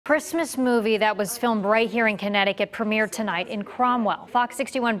Christmas movie that was filmed right here in Connecticut premiered tonight in Cromwell. Fox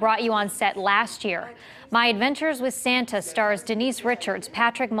 61 brought you on set last year. My Adventures with Santa stars Denise Richards,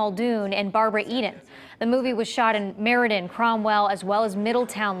 Patrick Muldoon, and Barbara Eden. The movie was shot in Meriden, Cromwell, as well as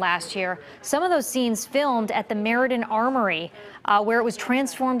Middletown last year. Some of those scenes filmed at the Meriden Armory, where it was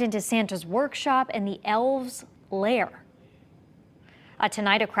transformed into Santa's workshop and the elves' lair.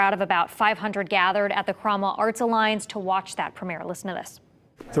 Tonight, a crowd of about 500 gathered at the Cromwell Arts Alliance to watch that premiere. Listen to this.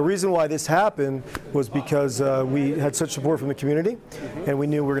 The reason why this happened was because we had such support from the community, and we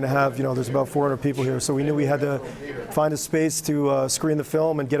knew we were going to have, there's about 400 people here, so we knew we had to find a space to screen the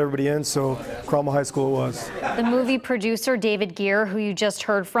film and get everybody in, so Cromwell High School it was. The movie producer, David Gear, who you just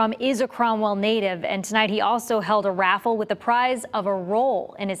heard from, is a Cromwell native, and tonight he also held a raffle with the prize of a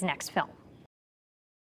role in his next film.